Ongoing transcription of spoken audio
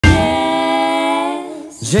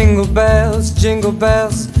jingle bells, jingle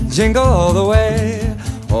all the way.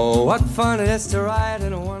 Oh, what fun it is to ride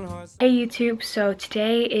in a one-horse. Hey YouTube, so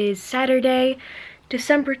today is Saturday,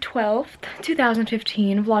 December 12th,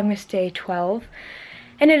 2015, Vlogmas Day 12.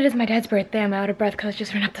 And it is my dad's birthday. I'm out of breath because I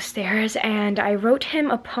just ran up the stairs and I wrote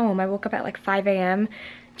him a poem. I woke up at like 5 a.m.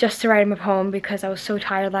 just to write him a poem because I was so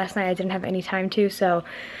tired last night I didn't have any time to, so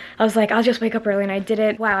I was like, I'll just wake up early, and I did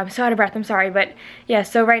it. Wow, I'm so out of breath, I'm sorry, but yeah,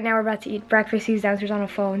 so right now we're about to eat breakfast. He's downstairs on a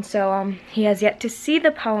phone, so he has yet to see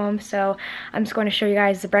the poem, so I'm just going to show you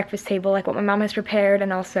guys the breakfast table, like what my mom has prepared,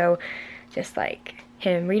 and also just like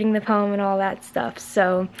him reading the poem and all that stuff.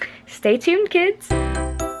 So stay tuned, kids.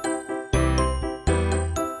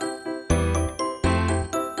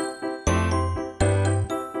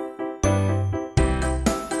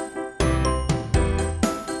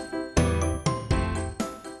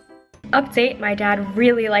 Update, my dad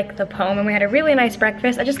really liked the poem and we had a really nice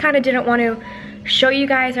breakfast. I just kind of didn't want to show you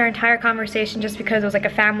guys our entire conversation just because it was like a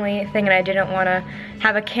family thing and I didn't want to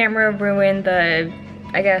have a camera ruin the,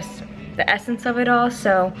 I guess, the essence of it all.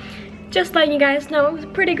 So just letting you guys know it was a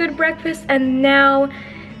pretty good breakfast, and now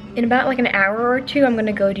in about like an hour or two I'm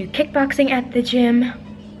gonna go do kickboxing at the gym.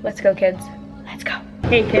 Let's go, kids. Let's go.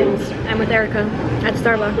 Hey kids, I'm with Erica at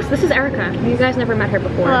Starbucks. This is Erica. You guys never met her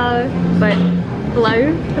before. Hello. But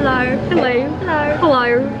hello. Hello. Hello. Hello.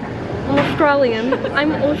 Hello. I'm Australian.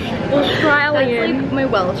 I'm Australian. That's like my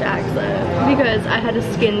Welsh accent because I had a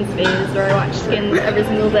Skins phase where I watched Skins every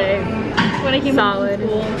single day when I came home from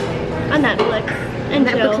school. On Netflix and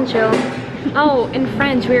chill. Oh, in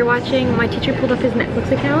French, we were watching, my teacher pulled up his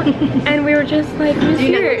Netflix account and we were just like,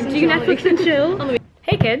 Monsieur, do you Netflix and chill?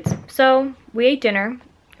 Hey kids, so we ate dinner.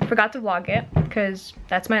 I forgot to vlog it because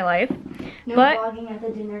that's my life. No but vlogging at the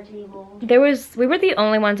dinner table. We were the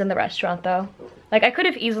only ones in the restaurant though. Like I could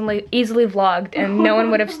have easily vlogged and no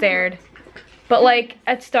one would have stared. But like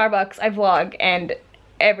at Starbucks I vlog and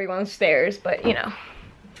everyone stares, but you know.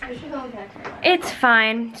 I should go back. It's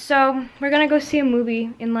fine. So we're gonna go see a movie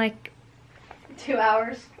in like 2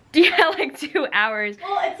 hours. Yeah, like 2 hours.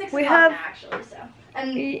 Well, it's 6 o'clock now, actually, so.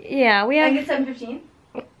 And yeah, we have. I get 7:15.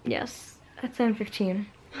 Yes, at 7:15.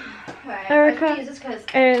 Alright, Erica just cause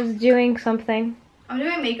is doing something. I'm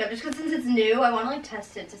doing makeup just because since it's new, I want to like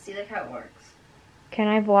test it to see like how it works. Can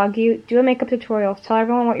I vlog you? Do a makeup tutorial. Tell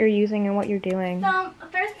everyone what you're using and what you're doing. So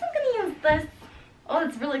first I'm gonna use this. Oh,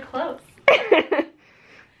 it's really close.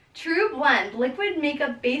 True Blend Liquid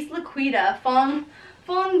Makeup Base Liquida Fond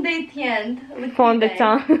de Teint. Fond de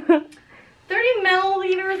teint. 30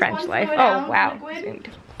 milliliters. French life. Oh wow. Liquid.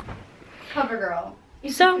 CoverGirl.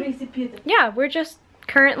 So yeah, we're just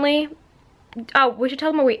currently. Oh, we should tell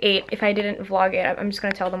them what we ate. If I didn't vlog it, I'm just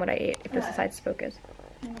gonna tell them what I ate. If this decides to focus.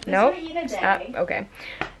 Nope. Okay.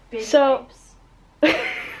 Big so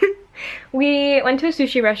we went to a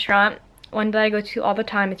sushi restaurant, one that I go to all the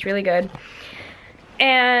time. It's really good.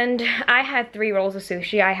 And I had 3 rolls of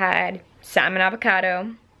sushi. I had salmon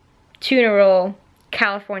avocado, tuna roll,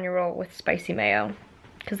 California roll with spicy mayo,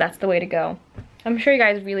 because that's the way to go. I'm sure you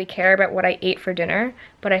guys really care about what I ate for dinner,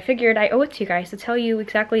 but I figured I owe it to you guys to tell you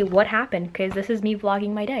exactly what happened, because this is me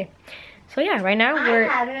vlogging my day. So yeah, right now we're...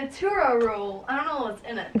 I had a Natura roll. I don't know what's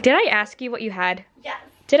in it. Did I ask you what you had? Yes.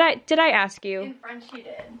 Did I ask you? In French you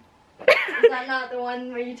did. Is that not the one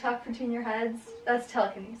where you talk between your heads? That's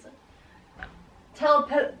telekinesis. No,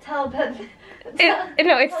 it's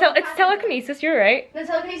telekinesis, you're right. No,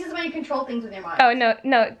 telekinesis is when you control things with your mind. Oh,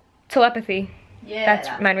 no, telepathy. Yeah. That's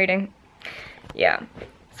mind reading. Yeah.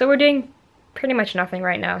 So we're doing pretty much nothing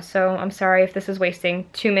right now, so I'm sorry if this is wasting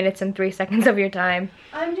 2 minutes and 3 seconds of your time.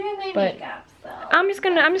 I'm doing my makeup, so. I'm just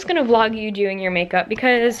gonna vlog you doing your makeup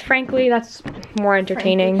because frankly that's more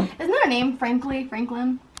entertaining. Frankly. Isn't there a name?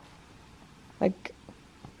 Franklin? Like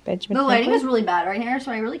Benjamin. The lighting Franklin? is really bad right here,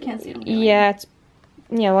 so I really can't see them.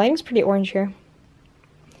 Yeah, lighting's pretty orange here.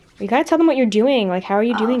 You gotta tell them what you're doing. Like, how are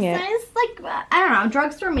you doing it? So it's like, I don't know,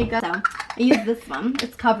 drugstore makeup. So I use this one.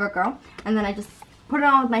 It's CoverGirl. And then I just put it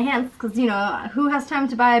on with my hands because, you know, who has time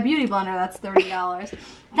to buy a beauty blender that's $30?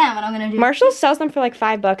 Then what I'm gonna do. Marshall sells them for like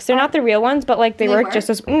 $5. They're not the real ones, but like they work just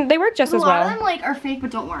as well. A lot of them like are fake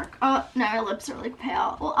but don't work. Oh, now your lips are like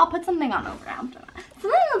pale. Well, I'll put something on over after that. So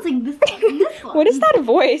then it's like this one and this one. What is that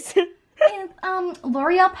voice? It's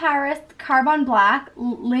L'Oreal Paris Carbon Black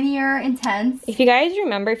Linear Intense. If you guys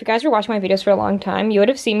remember, if you guys were watching my videos for a long time, you would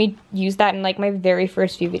have seen me use that in like my very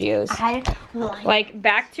first few videos. Like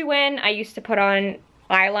back to when I used to put on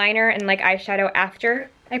eyeliner and like eyeshadow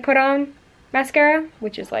after I put on mascara,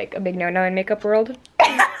 which is like a big no-no in makeup world.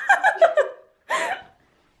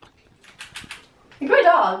 You're my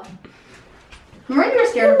dog. Remember you were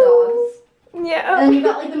scared of dogs? Yeah. And then you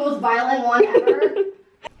got like the most violent one ever.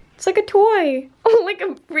 It's like a toy. Like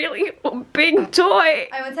a really big toy.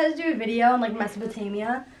 I once had to do a video in like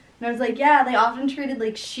Mesopotamia, and I was like, yeah, they often treated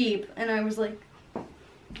like sheep, and I was like,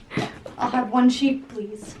 I'll have 1 sheep,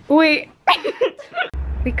 please. Wait.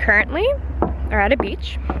 We currently are at a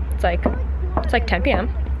beach. It's like 10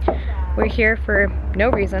 p.m. We're here for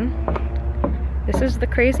no reason. This is the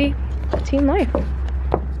crazy teen life.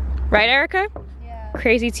 Right, Erica? Yeah.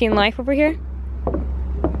 Crazy teen life over here.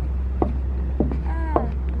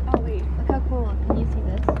 Oh wait, look how cool. Can you see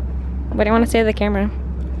this? What do you want to say to the camera?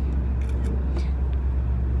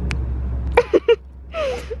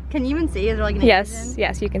 Can you even see? Is there like an Yes,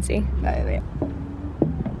 yes, you can see. Wait.